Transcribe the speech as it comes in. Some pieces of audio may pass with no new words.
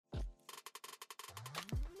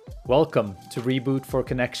Welcome to Reboot for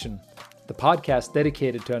Connection, the podcast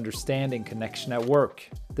dedicated to understanding connection at work.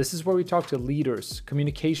 This is where we talk to leaders,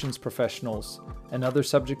 communications professionals, and other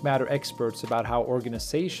subject matter experts about how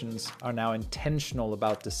organizations are now intentional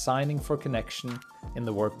about designing for connection in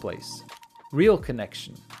the workplace. Real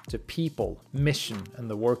connection to people, mission, and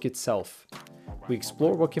the work itself. We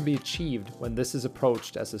explore what can be achieved when this is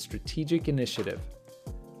approached as a strategic initiative.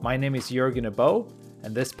 My name is Jürgen Abo,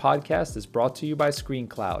 and this podcast is brought to you by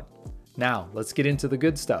ScreenCloud. Now, let's get into the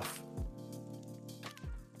good stuff.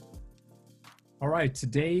 All right,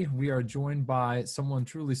 today we are joined by someone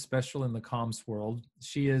truly special in the comms world.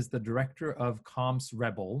 She is the director of Comms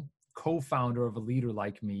Rebel, co-founder of A Leader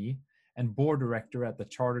Like Me, and board director at the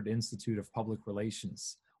Chartered Institute of Public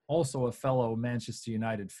Relations. Also a fellow Manchester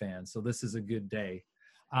United fan, so this is a good day.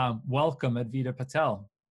 Welcome, Advita Patel.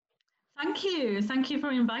 Thank you. Thank you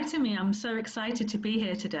for inviting me. I'm so excited to be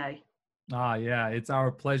here today. Yeah, it's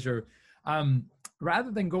our pleasure.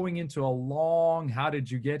 Rather than going into a long how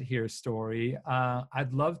did you get here story,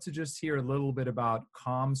 I'd love to just hear a little bit about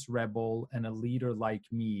Comms Rebel and A Leader Like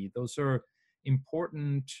Me. Those are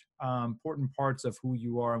important parts of who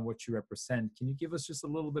you are and what you represent. Can you give us just a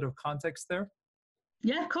little bit of context there?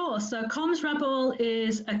 Yeah, of course. So Comms Rebel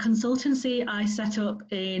is a consultancy I set up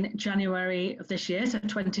in January of this year, so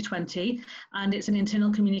 2020, and it's an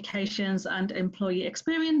internal communications and employee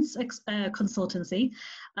experience consultancy.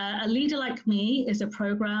 A Leader Like Me is a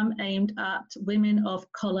program aimed at women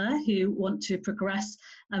of colour who want to progress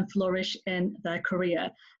and flourish in their career.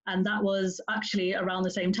 And that was actually around the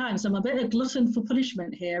same time. So I'm a bit of a glutton for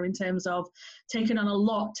punishment here in terms of taking on a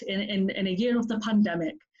lot in a year of the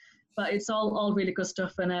pandemic. But it's all really good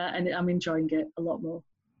stuff, and I'm enjoying it a lot more.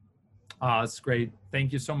 That's great.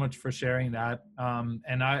 Thank you so much for sharing that.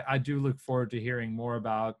 And I do look forward to hearing more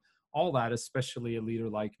about all that, especially A Leader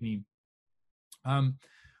Like Me.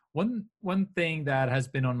 One thing that has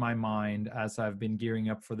been on my mind as I've been gearing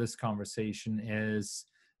up for this conversation is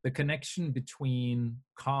the connection between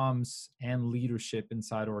comms and leadership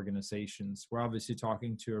inside organizations. We're obviously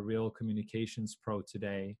talking to a real communications pro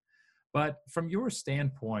today. But from your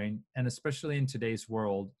standpoint, and especially in today's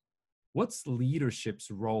world, what's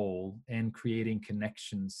leadership's role in creating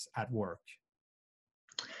connections at work?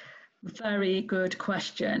 Very good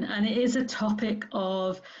question. And it is a topic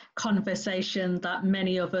of conversation that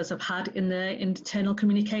many of us have had in the internal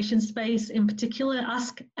communication space. In particular,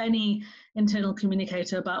 ask any internal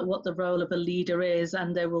communicator about what the role of a leader is,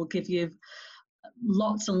 and they will give you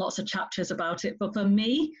lots and lots of chapters about it. But for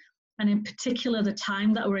me, and in particular, the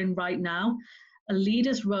time that we're in right now, a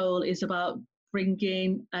leader's role is about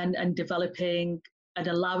bringing and developing and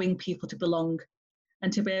allowing people to belong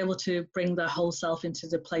and to be able to bring their whole self into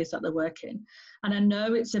the place that they're working. And I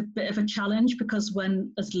know it's a bit of a challenge because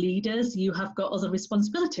when, as leaders, you have got other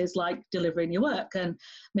responsibilities like delivering your work and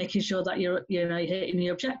making sure that you're hitting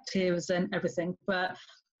your objectives and everything. But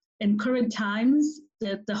in current times,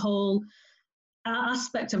 the whole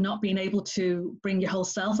aspect of not being able to bring your whole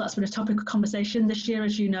self, that's been a topic of conversation this year,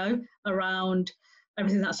 as you know, around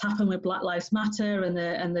everything that's happened with Black Lives Matter and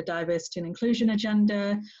the diversity and inclusion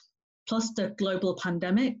agenda, plus the global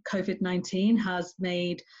pandemic. COVID-19 has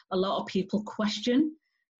made a lot of people question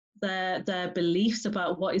their beliefs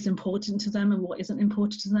about what is important to them and what isn't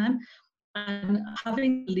important to them. And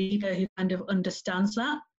having a leader who kind of understands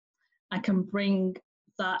that and can bring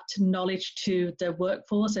that knowledge to their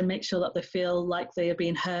workforce and make sure that they feel like they are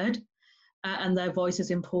being heard and their voice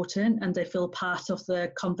is important and they feel part of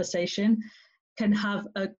the conversation can have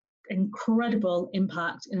an incredible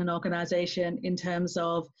impact in an organization in terms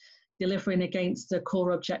of delivering against the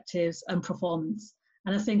core objectives and performance.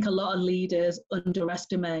 And I think a lot of leaders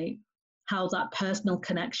underestimate how that personal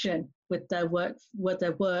connection with their work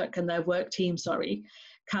and their work team,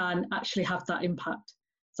 can actually have that impact.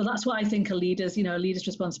 So that's what I think a leader's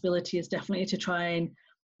responsibility is definitely to try and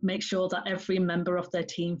make sure that every member of their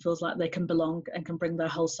team feels like they can belong and can bring their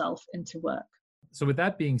whole self into work. So with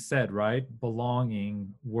that being said, right,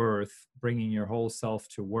 belonging, worth, bringing your whole self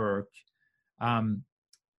to work,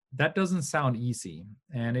 that doesn't sound easy.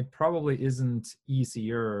 And it probably isn't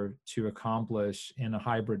easier to accomplish in a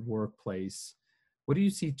hybrid workplace. What do you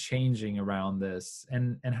see changing around this?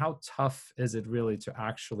 And how tough is it really to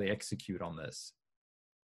actually execute on this?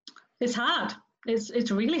 It's hard. It's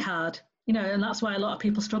really hard, and that's why a lot of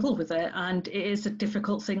people struggle with it. And it is a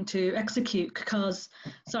difficult thing to execute because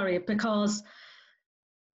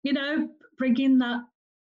bringing that,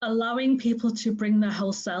 allowing people to bring their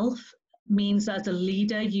whole self means that as a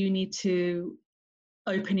leader, you need to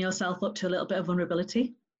open yourself up to a little bit of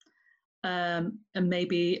vulnerability and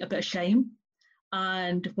maybe a bit of shame.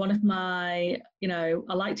 And one of my,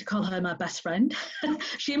 I like to call her my best friend.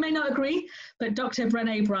 She may not agree, but Dr.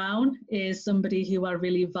 Brené Brown is somebody who I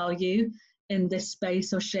really value in this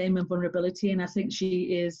space of shame and vulnerability. And I think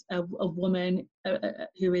she is a woman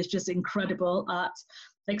who is just incredible at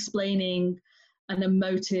explaining an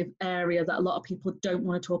emotive area that a lot of people don't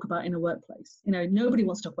want to talk about in a workplace. Nobody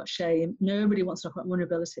wants to talk about shame. Nobody wants to talk about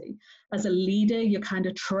vulnerability. As a leader, you're kind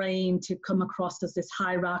of trained to come across as this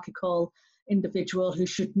hierarchical individual who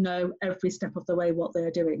should know every step of the way what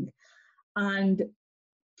they're doing. And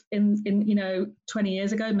in 20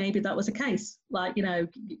 years ago, maybe that was the case. Like,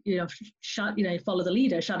 follow the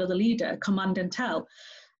leader, shadow the leader, command and tell.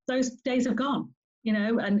 Those days have gone,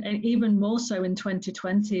 and even more so in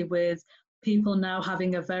 2020 with people now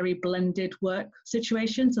having a very blended work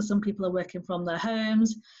situation. So some people are working from their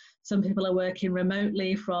homes, some people are working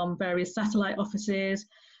remotely from various satellite offices.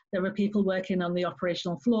 There are people working on the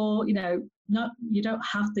operational floor. You don't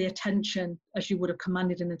have the attention as you would have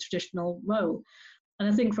commanded in a traditional role.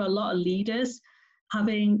 And I think for a lot of leaders,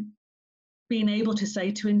 having been able to say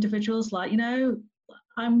to individuals like,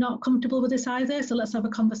 I'm not comfortable with this either, so let's have a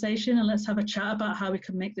conversation and let's have a chat about how we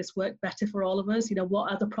can make this work better for all of us.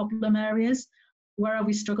 What are the problem areas? Where are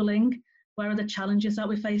we struggling? Where are the challenges that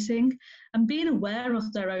we're facing? And being aware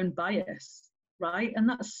of their own bias, right? And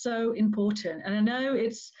that's so important. And I know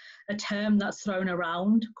it's a term that's thrown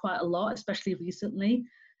around quite a lot, especially recently.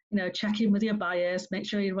 Check in with your bias, make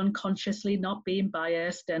sure you're unconsciously not being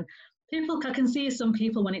biased. And I can see some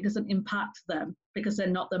people when it doesn't impact them because they're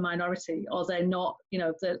not the minority, or they're not,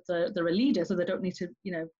 they're a leader, so they don't need to,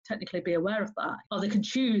 technically be aware of that. Or they can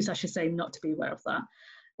choose, I should say, not to be aware of that.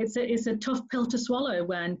 It's a tough pill to swallow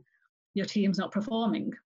when your team's not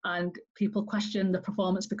performing and people question the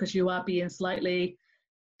performance because you are being slightly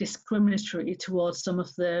discriminatory towards some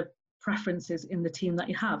of the preferences in the team that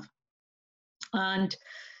you have. And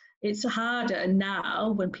it's harder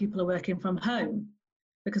now when people are working from home,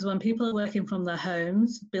 because when people are working from their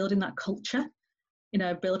homes, building that culture,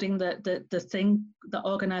 building the thing that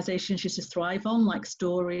organizations used to thrive on, like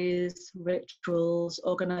stories, rituals,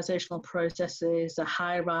 organizational processes, the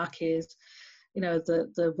hierarchies,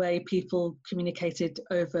 the way people communicated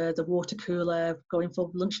over the water cooler, going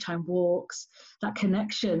for lunchtime walks, that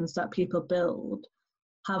connections that people build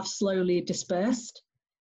have slowly dispersed.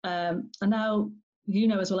 And now,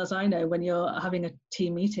 as well as I know, when you're having a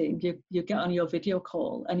team meeting, you get on your video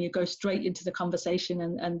call and you go straight into the conversation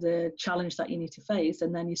and the challenge that you need to face,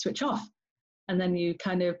 and then you switch off. And then you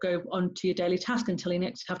kind of go on to your daily task until you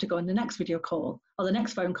have to go on the next video call or the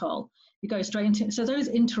next phone call. You go straight into it. So those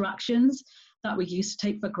interactions that we used to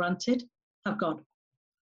take for granted have gone.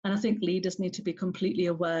 And I think leaders need to be completely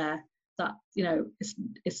aware that,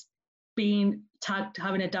 it's being tagged,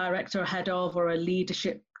 having a director, a head of, or a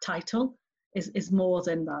leadership title is more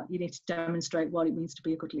than that. You need to demonstrate what it means to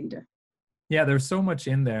be a good leader. Yeah, there's so much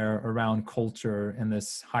in there around culture in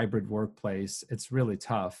this hybrid workplace. It's really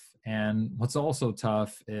tough. And what's also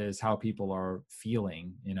tough is how people are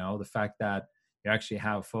feeling, the fact that you actually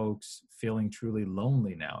have folks feeling truly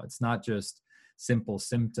lonely now. It's not just simple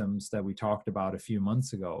symptoms that we talked about a few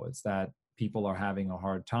months ago. It's that people are having a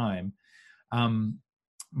hard time.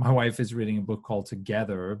 My wife is reading a book called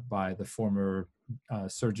Together by the former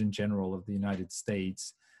Surgeon General of the United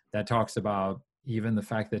States that talks about even the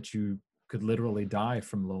fact that you could literally die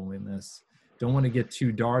from loneliness. Don't want to get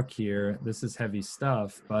too dark here. This is heavy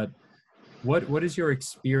stuff, but what is your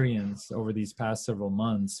experience over these past several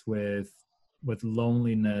months with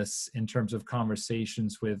loneliness in terms of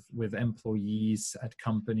conversations with employees at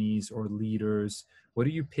companies or leaders? What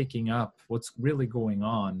are you picking up? What's really going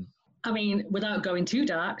on? I mean, without going too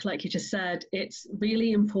dark, like you just said, it's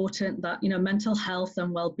really important that, mental health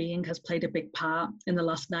and well-being has played a big part in the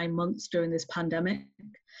last 9 months during this pandemic.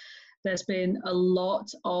 There's been a lot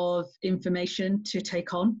of information to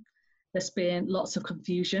take on. There's been lots of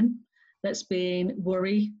confusion. There's been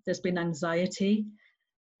worry. There's been anxiety.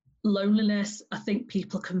 Loneliness, I think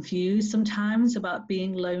people confuse sometimes about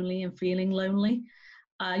being lonely and feeling lonely.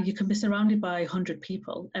 You can be surrounded by 100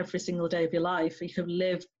 people every single day of your life. You could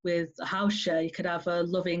live with a house share. You could have a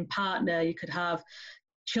loving partner. You could have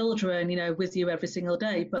children, with you every single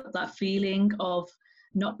day. But that feeling of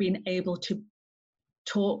not being able to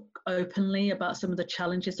talk openly about some of the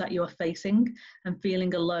challenges that you are facing and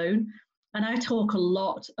feeling alone. And I talk a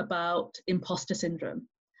lot about imposter syndrome.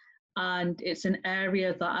 And it's an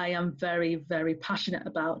area that I am very, very passionate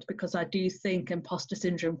about, because I do think imposter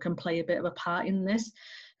syndrome can play a bit of a part in this,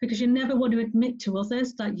 because you never want to admit to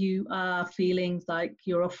others that you are feeling like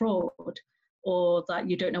you're a fraud, or that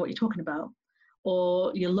you don't know what you're talking about,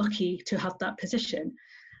 or you're lucky to have that position.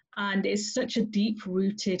 And it's such a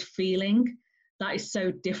deep-rooted feeling that is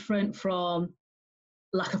so different from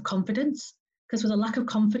lack of confidence. Because with a lack of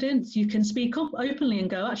confidence, you can speak up openly and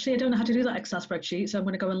go, actually, I don't know how to do that Excel spreadsheet, so I'm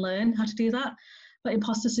going to go and learn how to do that. But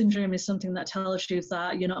imposter syndrome is something that tells you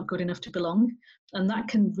that you're not good enough to belong. And that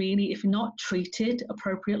can really, if you're not treated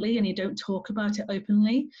appropriately and you don't talk about it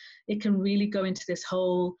openly, it can really go into this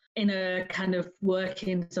whole inner kind of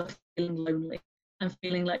workings of feeling lonely and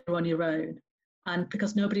feeling like you're on your own. And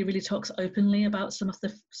because nobody really talks openly about some of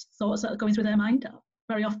the thoughts that are going through their mind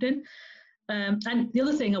very often. And the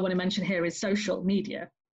other thing I want to mention here is social media.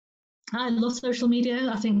 I love social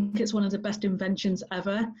media. I think it's one of the best inventions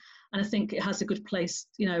ever. And I think it has a good place,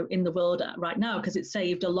 in the world right now, because it's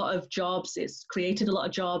saved a lot of jobs. It's created a lot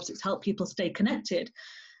of jobs. It's helped people stay connected.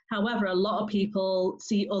 However, a lot of people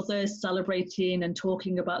see others celebrating and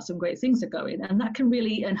talking about some great things are going, and that can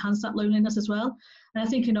really enhance that loneliness as well. And I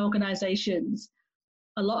think in organizations,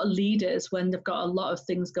 a lot of leaders, when they've got a lot of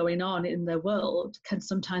things going on in their world, can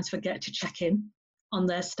sometimes forget to check in on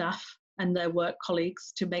their staff and their work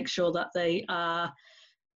colleagues to make sure that they are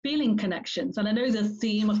feeling connections. And I know the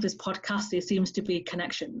theme of this podcast, it seems to be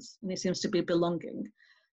connections and it seems to be belonging,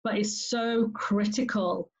 but it's so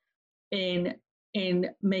critical in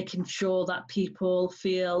making sure that people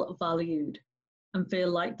feel valued and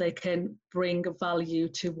feel like they can bring value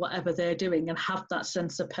to whatever they're doing and have that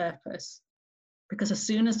sense of purpose. Because as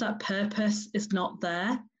soon as that purpose is not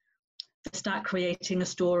there, they start creating a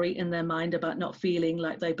story in their mind about not feeling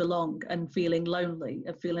like they belong and feeling lonely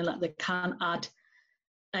and feeling like they can't add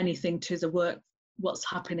anything to the work, what's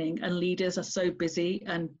happening. And leaders are so busy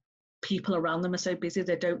and people around them are so busy,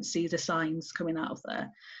 they don't see the signs coming out of there.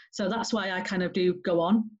 So that's why I kind of do go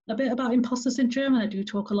on a bit about imposter syndrome, and I do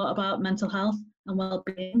talk a lot about mental health and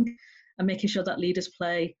well-being and making sure that leaders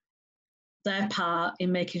play their part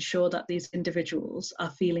in making sure that these individuals are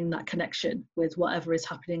feeling that connection with whatever is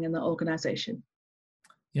happening in the organization.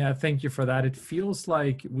 Yeah, thank you for that. It feels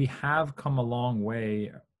like we have come a long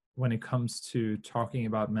way when it comes to talking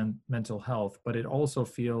about mental health, but it also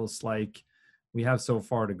feels like we have so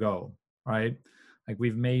far to go, right? Like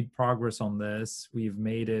we've made progress on this. We've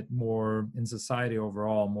made it more in society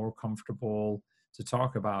overall, more comfortable to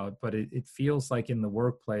talk about, but it feels like in the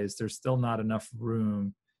workplace, there's still not enough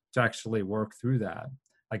room to actually work through that.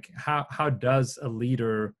 Like how does a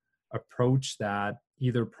leader approach that,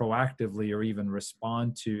 either proactively or even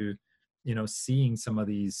respond to, seeing some of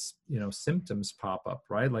these, symptoms pop up,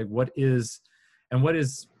 right? Like what is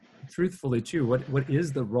truthfully too, what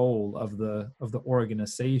is the role of the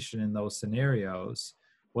organization in those scenarios?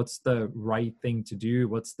 What's the right thing to do?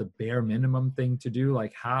 What's the bare minimum thing to do?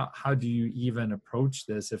 Like how do you even approach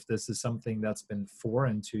this if this is something that's been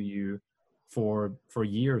foreign to you for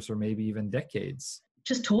years or maybe even decades?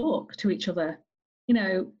 Just talk to each other,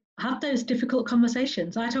 have those difficult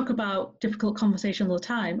conversations. I talk about difficult conversations all the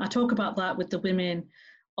time. I talk about that with the women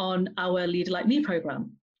on our Leader Like Me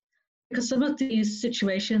program, because some of these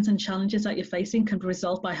situations and challenges that you're facing can be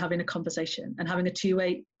resolved by having a conversation and having a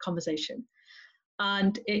two-way conversation.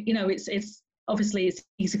 And it's obviously it's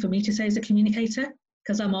easy for me to say as a communicator,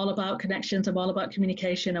 because I'm all about connections, I'm all about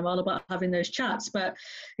communication, I'm all about having those chats, but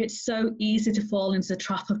it's so easy to fall into the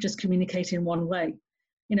trap of just communicating one way,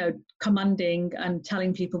 commanding and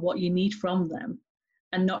telling people what you need from them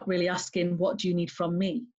and not really asking, what do you need from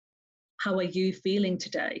me? How are you feeling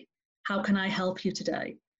today? How can I help you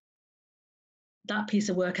today? That piece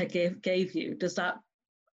of work I gave you, does that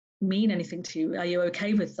mean anything to you? Are you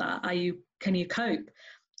okay with that? Can you cope?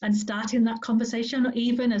 And starting that conversation, or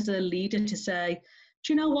even as a leader to say,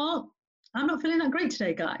 do you know what? I'm not feeling that great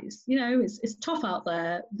today, guys. It's tough out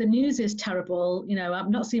there. The news is terrible. I've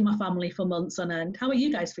not seen my family for months on end. How are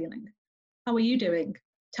you guys feeling? How are you doing?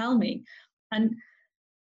 Tell me. And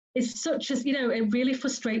it's such as, it really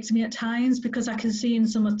frustrates me at times, because I can see in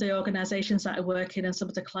some of the organizations that I work in and some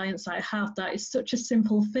of the clients that I have, that is such a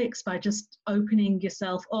simple fix by just opening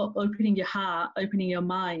yourself up, opening your heart, opening your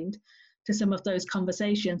mind to some of those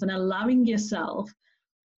conversations and allowing yourself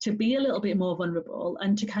to be a little bit more vulnerable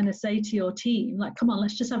and to kind of say to your team, like, come on,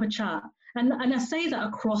 let's just have a chat. And I say that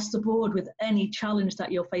across the board with any challenge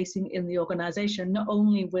that you're facing in the organization, not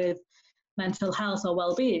only with mental health or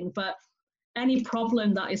well-being, but any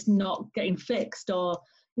problem that is not getting fixed, or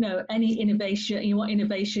any innovation. You want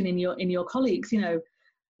innovation in your colleagues.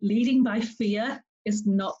 Leading by fear is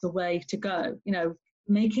not the way to go.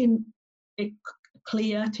 Making it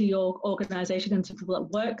clear to your organization and to people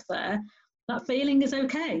that work there that failing is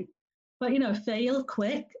okay, but fail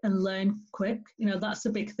quick and learn quick. That's a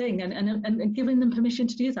big thing, and giving them permission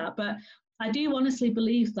to do that. But I do honestly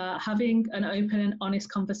believe that having an open and honest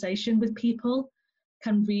conversation with people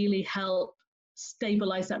can really help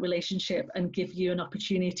stabilize that relationship and give you an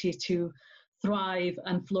opportunity to thrive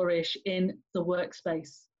and flourish in the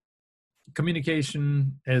workspace.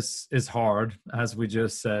 Communication is hard, as we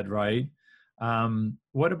just said, right?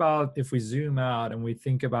 What about if we zoom out and we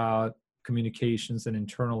think about communications and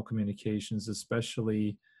internal communications,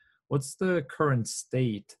 especially? What's the current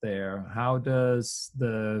state there? How does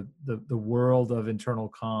the world of internal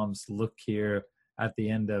comms look here at the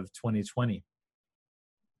end of 2020?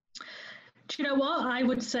 Do you know what? I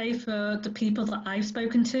would say for the people that I've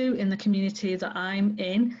spoken to in the community that I'm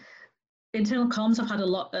in, internal comms have had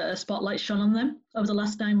a spotlight shone on them over the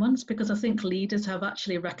last 9 months, because I think leaders have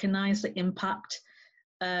actually recognised the impact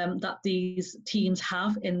that these teams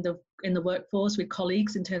have in the workforce with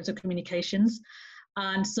colleagues in terms of communications.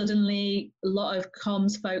 And suddenly a lot of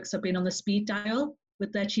comms folks have been on the speed dial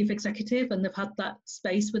with their chief executive, and they've had that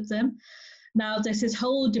space with them. Now there's this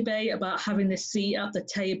whole debate about having this seat at the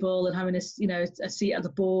table and having this, a seat at the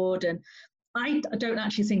board. And I don't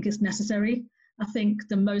actually think it's necessary. I think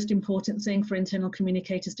the most important thing for internal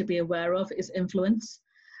communicators to be aware of is influence,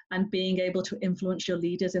 and being able to influence your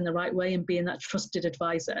leaders in the right way and being that trusted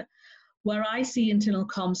advisor. Where I see internal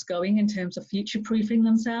comms going in terms of future-proofing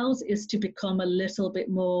themselves is to become a little bit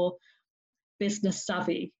more business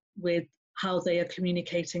savvy with how they are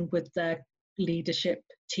communicating with their leadership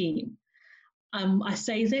team. I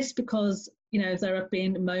say this because, there have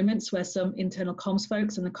been moments where some internal comms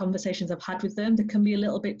folks and the conversations I've had with them, they can be a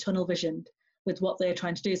little bit tunnel visioned with what they're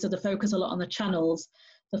trying to do. So they focus a lot on the channels,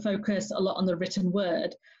 they focus a lot on the written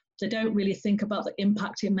word. They don't really think about the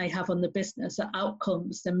impact it may have on the business, the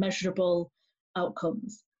outcomes, the measurable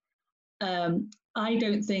outcomes. I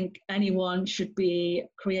don't think anyone should be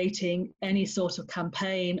creating any sort of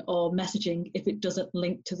campaign or messaging if it doesn't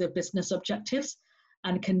link to the business objectives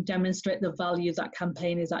and can demonstrate the value that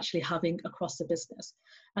campaign is actually having across the business.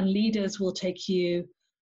 And leaders will take you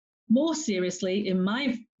more seriously, in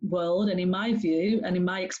my world and in my view and in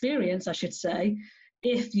my experience, I should say,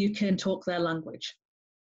 if you can talk their language.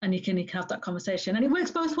 And you can have that conversation. And it works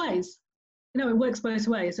both ways. It works both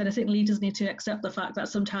ways. And I think leaders need to accept the fact that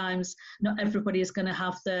sometimes not everybody is going to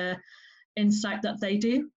have the insight that they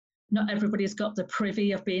do. Not everybody's got the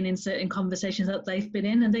privy of being in certain conversations that they've been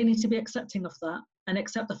in, and they need to be accepting of that and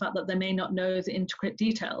accept the fact that they may not know the intricate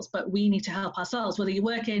details, but we need to help ourselves. Whether you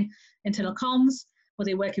work in internal comms, whether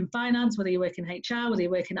you work in finance, whether you work in HR, whether you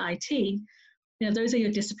work in IT, those are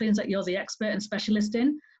your disciplines that you're the expert and specialist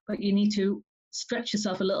in, but you need to stretch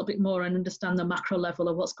yourself a little bit more and understand the macro level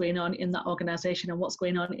of what's going on in that organization and what's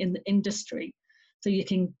going on in the industry, so you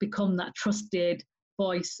can become that trusted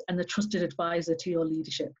voice and the trusted advisor to your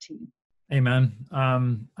leadership team. Amen.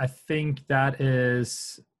 I think that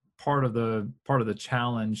is part of the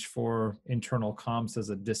challenge for internal comms as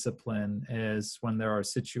a discipline, is when there are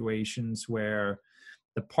situations where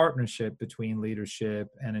the partnership between leadership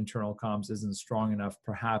and internal comms isn't strong enough,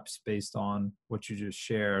 perhaps based on what you just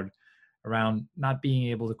shared around not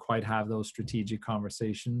being able to quite have those strategic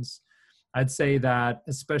conversations. I'd say that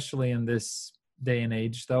especially in this day and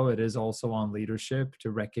age, though, it is also on leadership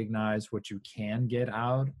to recognize what you can get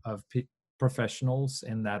out of professionals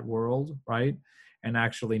in that world, right? And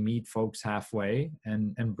actually meet folks halfway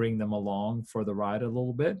and bring them along for the ride a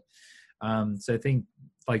little bit. So I think,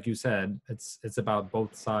 like you said, it's about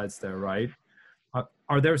both sides there, right?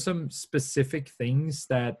 Are there some specific things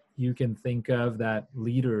that you can think of that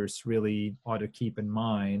leaders really ought to keep in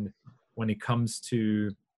mind when it comes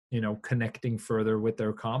to, connecting further with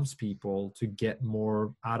their comms people to get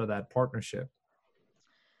more out of that partnership?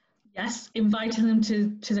 Yes, inviting them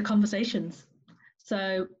to the conversations.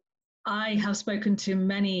 So I have spoken to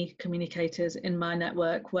many communicators in my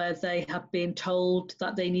network where they have been told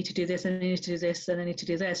that they need to do this and they need to do this and they need to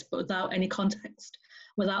do this, but without any context,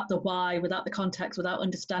 without the why, without the context, without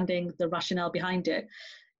understanding the rationale behind it.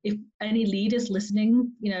 If any leaders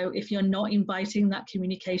listening, if you're not inviting that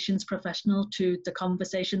communications professional to the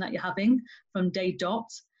conversation that you're having from day dot,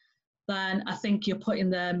 then I think you're putting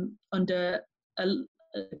them under a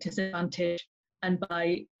disadvantage, and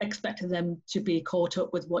by expecting them to be caught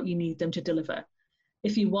up with what you need them to deliver.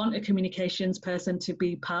 If you want a communications person to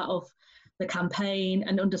be part of the campaign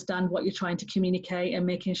and understand what you're trying to communicate and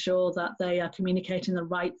making sure that they are communicating the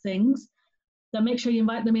right things, then make sure you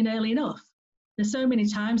invite them in early enough. There's so many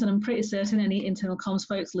times, and I'm pretty certain any internal comms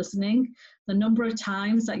folks listening, the number of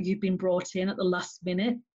times that you've been brought in at the last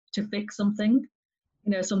minute to fix something,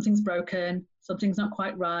 something's broken, something's not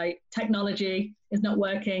quite right, technology is not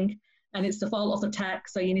working, and it's the fault of the tech,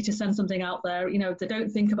 so you need to send something out there. They don't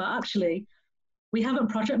think about, actually, we haven't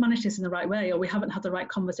project managed this in the right way, or we haven't had the right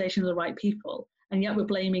conversation with the right people, and yet we're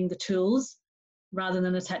blaming the tools rather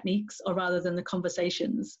than the techniques, or rather than the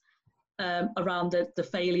conversations around the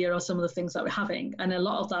failure or some of the things that we're having. And a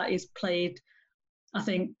lot of that is played, I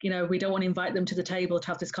think, we don't want to invite them to the table to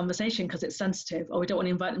have this conversation because it's sensitive, or we don't want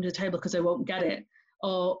to invite them to the table because they won't get it,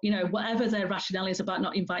 or, whatever their rationale is about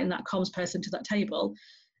not inviting that comms person to that table,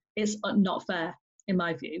 it's not fair in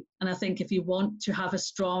my view. And I think if you want to have a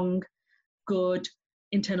strong, good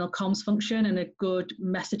internal comms function and a good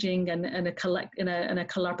messaging and a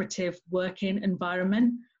collaborative working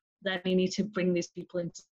environment, then you need to bring these people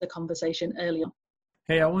into the conversation early on.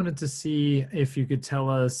 Hey, I wanted to see if you could tell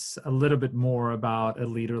us a little bit more about A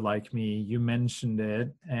Leader Like Me. You mentioned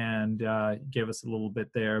it and gave us a little bit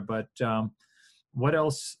there, but what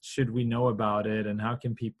else should we know about it, and how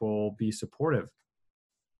can people be supportive?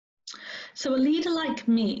 So A Leader Like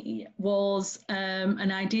Me was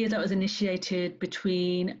an idea that was initiated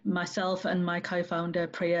between myself and my co-founder,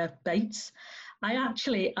 Priya Bates. I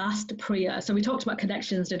actually asked Priya, so we talked about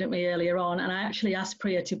connections, didn't we, earlier on, and I actually asked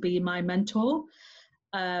Priya to be my mentor,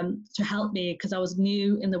 to help me, because I was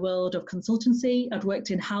new in the world of consultancy. I'd worked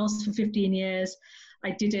in-house for 15 years.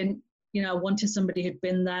 I didn't, I wanted somebody who'd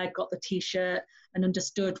been there, got the t-shirt, and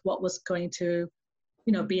understood what was going to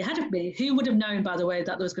be ahead of me. Who would have known, by the way,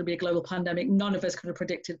 that there was going to be a global pandemic? None of us could have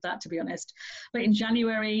predicted that, to be honest. But in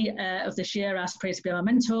January of this year, I asked Priya to be my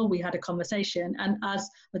mentor. We had a conversation. And as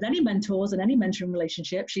with any mentors and any mentoring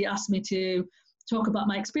relationship, she asked me to talk about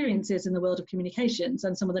my experiences in the world of communications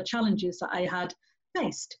and some of the challenges that I had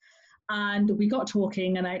faced. And we got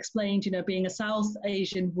talking, and I explained, being a South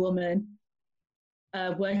Asian woman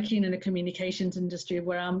working in a communications industry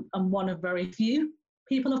where I'm one of very few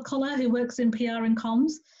people of colour who works in PR and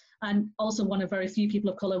comms, and also one of very few people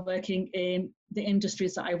of colour working in the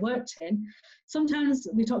industries that I worked in. Sometimes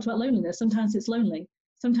we talked about loneliness. Sometimes it's lonely.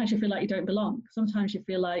 Sometimes you feel like you don't belong. Sometimes you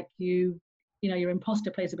feel like your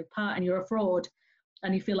imposter plays a big part, and you're a fraud,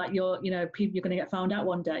 and you feel like you're going to get found out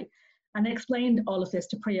one day. And I explained all of this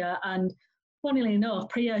to Priya, and funnily enough,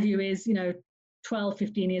 Priya, who is 12,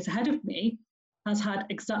 15 years ahead of me, has had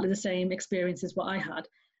exactly the same experience as what I had.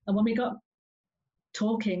 And when we got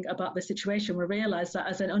talking about the situation, we realized that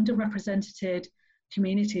as an underrepresented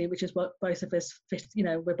community, which is what both of us,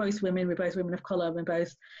 we're both women of color, we're both,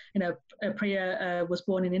 Priya was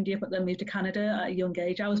born in India, but then moved to Canada at a young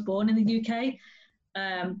age. I was born in the UK,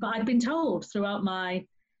 but I'd been told throughout my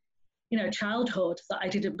childhood that I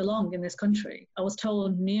didn't belong in this country. I was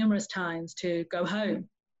told numerous times to go home,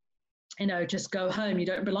 just go home, you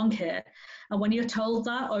don't belong here. And when you're told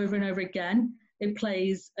that over and over again, it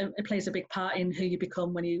plays a big part in who you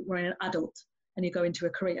become when you're an adult and you go into a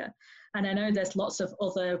career. And I know there's lots of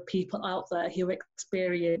other people out there who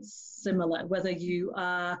experience similar, whether you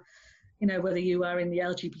are in the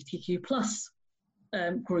LGBTQ plus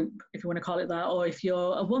group, if you want to call it that, or if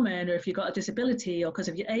you're a woman, or if you've got a disability, or because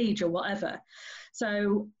of your age or whatever.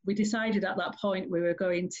 So we decided at that point we were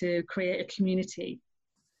going to create a community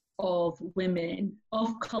of women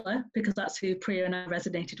of colour, because that's who Priya and I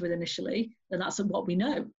resonated with initially, and that's what we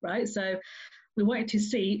know, right? So we wanted to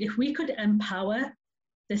see if we could empower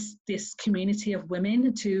this community of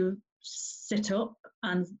women to sit up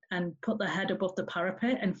and put their head above the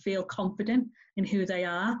parapet and feel confident in who they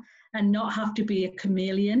are, and not have to be a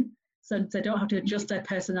chameleon. So they don't have to adjust their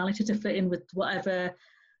personality to fit in with whatever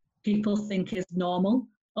people think is normal,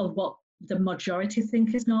 or what the majority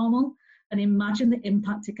think is normal. And imagine the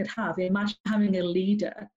impact it could have. Imagine having a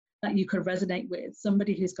leader that you could resonate with,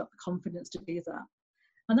 somebody who's got the confidence to do that.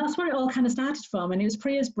 And that's where it all kind of started from. And it was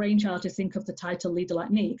Priya's brainchild to think of the title Leader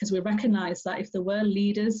Like Me, because we recognized that if there were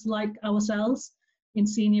leaders like ourselves in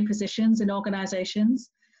senior positions in organizations,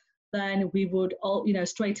 then we would all,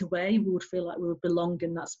 straight away, we would feel like we would belong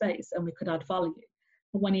in that space and we could add value.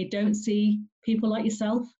 But when you don't see people like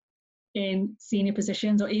yourself in senior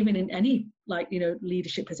positions, or even in any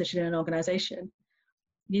leadership position in an organization,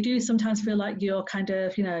 you do sometimes feel like you're kind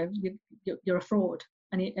of, you're a fraud,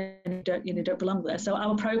 and you don't belong there. So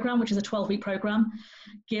our program, which is a 12-week program,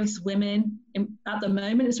 gives women, at the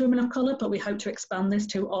moment it's women of color, but we hope to expand this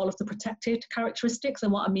to all of the protected characteristics.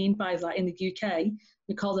 And what I mean by that, in the UK,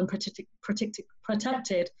 we call them protected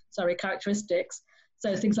characteristics.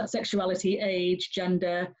 So things like sexuality, age,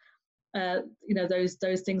 gender,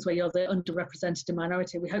 those things where you're the underrepresented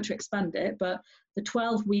minority. We hope to expand it, but the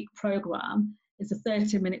 12-week program is a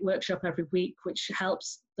 30-minute workshop every week, which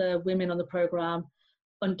helps the women on the program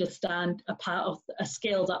understand a part of a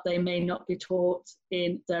skill that they may not be taught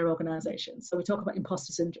in their organization. So we talk about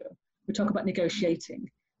imposter syndrome, we talk about negotiating,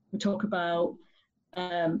 we talk about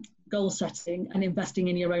goal setting and investing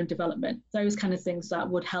in your own development, those kind of things that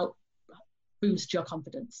would help boost your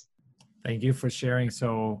confidence. Thank you for sharing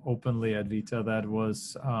so openly, Advita. That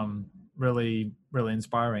was really, really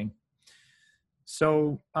inspiring.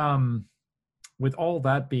 So, with all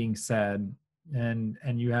that being said, and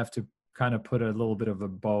you have to kind of put a little bit of a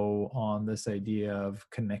bow on this idea of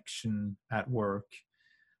connection at work.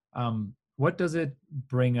 What does it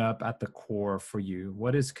bring up at the core for you?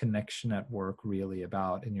 What is connection at work really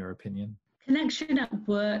about, in your opinion? Connection at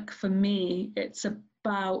work for me, it's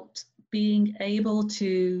about being able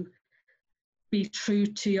to be true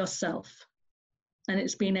to yourself. And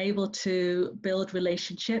it's being able to build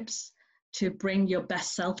relationships, to bring your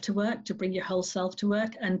best self to work, to bring your whole self to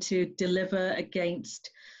work, and to deliver against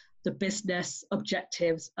the business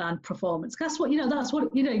objectives and performance. That's what, you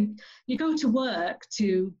go to work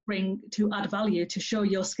to add value, to show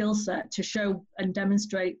your skill set, to show and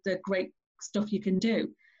demonstrate the great stuff you can do.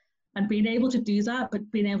 And being able to do that, but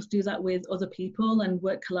being able to do that with other people and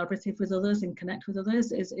work collaborative with others and connect with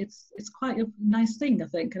others it's quite a nice thing, I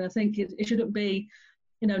think. And I think it shouldn't be,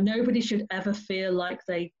 nobody should ever feel like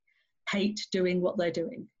they hate doing what they're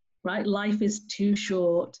doing, right? Life is too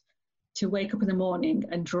short to wake up in the morning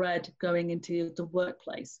and dread going into the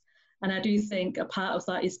workplace. And I do think a part of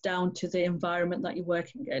that is down to the environment that you're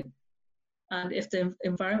working in. And if the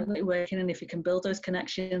environment that you're working in, if you can build those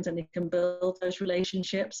connections and you can build those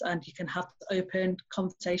relationships and you can have open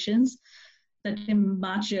conversations, then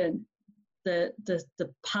imagine the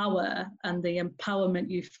power and the empowerment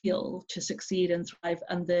you feel to succeed and thrive,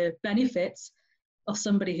 and the benefits of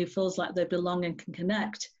somebody who feels like they belong and can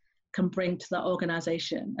connect can bring to that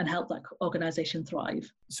organization and help that organization thrive.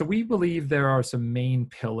 So we believe there are some main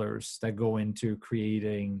pillars that go into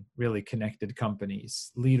creating really connected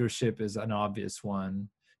companies. Leadership is an obvious one.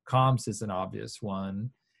 Comms is an obvious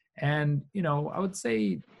one. And, I would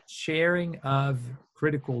say sharing of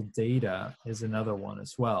critical data is another one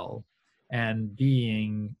as well. And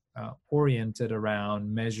being oriented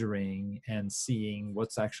around measuring and seeing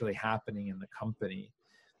what's actually happening in the company.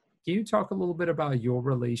 Can you talk a little bit about your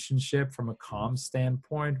relationship from a comm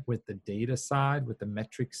standpoint with the data side, with the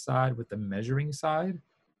metrics side, with the measuring side?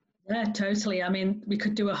 Yeah, totally. I mean, we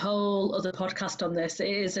could do a whole other podcast on this. It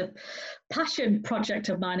is a passion project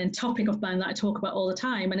of mine and topic of mine that I talk about all the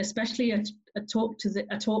time. And especially I talk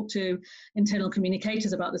to internal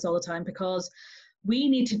communicators about this all the time, because we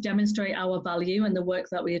need to demonstrate our value and the work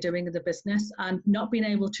that we are doing in the business, and not being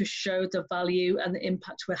able to show the value and the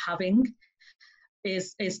impact we're having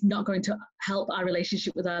is not going to help our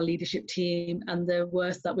relationship with our leadership team and the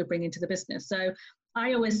worth that we're bringing to the business. So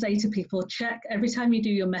I always say to people, check every time you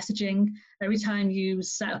do your messaging, every time you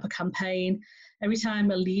set up a campaign, every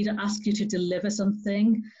time a leader asks you to deliver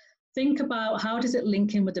something, think about how does it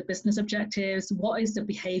link in with the business objectives? What is the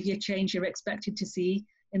behavior change you're expected to see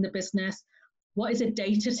in the business? What is the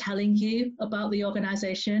data telling you about the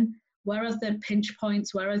organization? Where are the pinch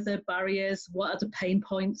points? Where are the barriers? What are the pain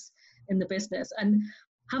points in the business? And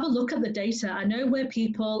have a look at the data. I know we're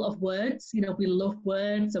people of words, we love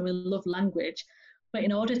words and we love language, but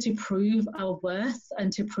in order to prove our worth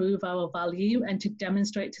and to prove our value and to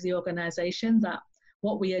demonstrate to the organization that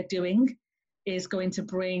what we are doing is going to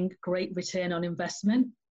bring great return on investment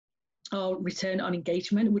or return on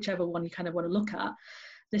engagement, whichever one you kind of want to look at,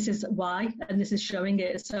 this is why, and this is showing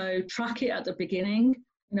it. So track it at the beginning.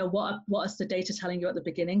 What is the data telling you at the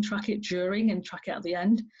beginning? Track it during and track it at the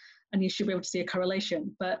end, and you should be able to see a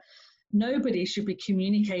correlation. But nobody should be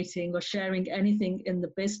communicating or sharing anything in the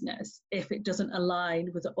business if it doesn't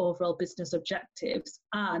align with the overall business objectives,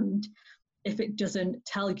 and if it doesn't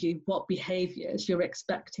tell you what behaviors you're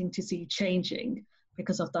expecting to see changing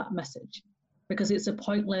because of that message, because it's a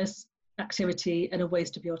pointless activity and a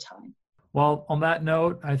waste of your time. Well, on that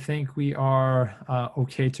note, I think we are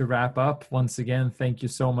okay to wrap up. Once again, thank you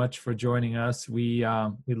so much for joining us. We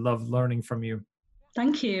love learning from you.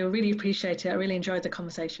 Thank you. Really appreciate it. I really enjoyed the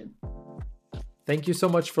conversation. Thank you so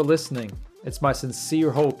much for listening. It's my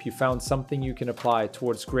sincere hope you found something you can apply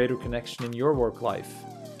towards greater connection in your work life.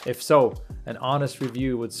 If so, an honest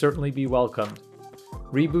review would certainly be welcomed.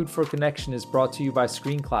 Reboot for Connection is brought to you by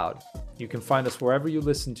ScreenCloud. You can find us wherever you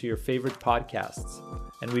listen to your favorite podcasts,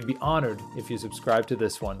 and we'd be honored if you subscribe to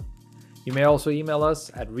this one. You may also email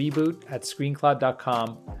us at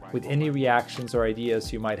reboot@screencloud.com with any reactions or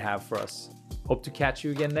ideas you might have for us. Hope to catch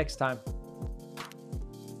you again next time.